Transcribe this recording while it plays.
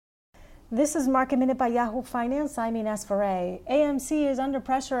This is Market Minute by Yahoo Finance. I'm Ines Ferre. AMC is under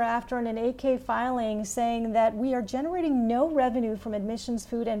pressure after an 8K filing saying that we are generating no revenue from admissions,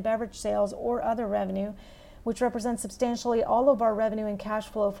 food and beverage sales or other revenue, which represents substantially all of our revenue and cash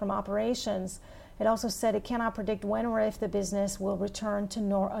flow from operations. It also said it cannot predict when or if the business will return to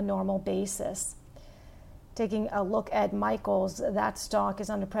a normal basis. Taking a look at Michaels, that stock is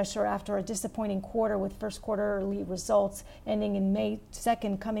under pressure after a disappointing quarter with first quarterly results ending in May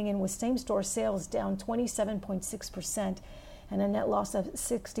 2nd, coming in with same-store sales down 27.6% and a net loss of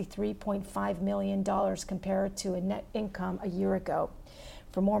 $63.5 million compared to a net income a year ago.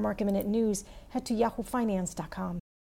 For more Market Minute news, head to yahoofinance.com.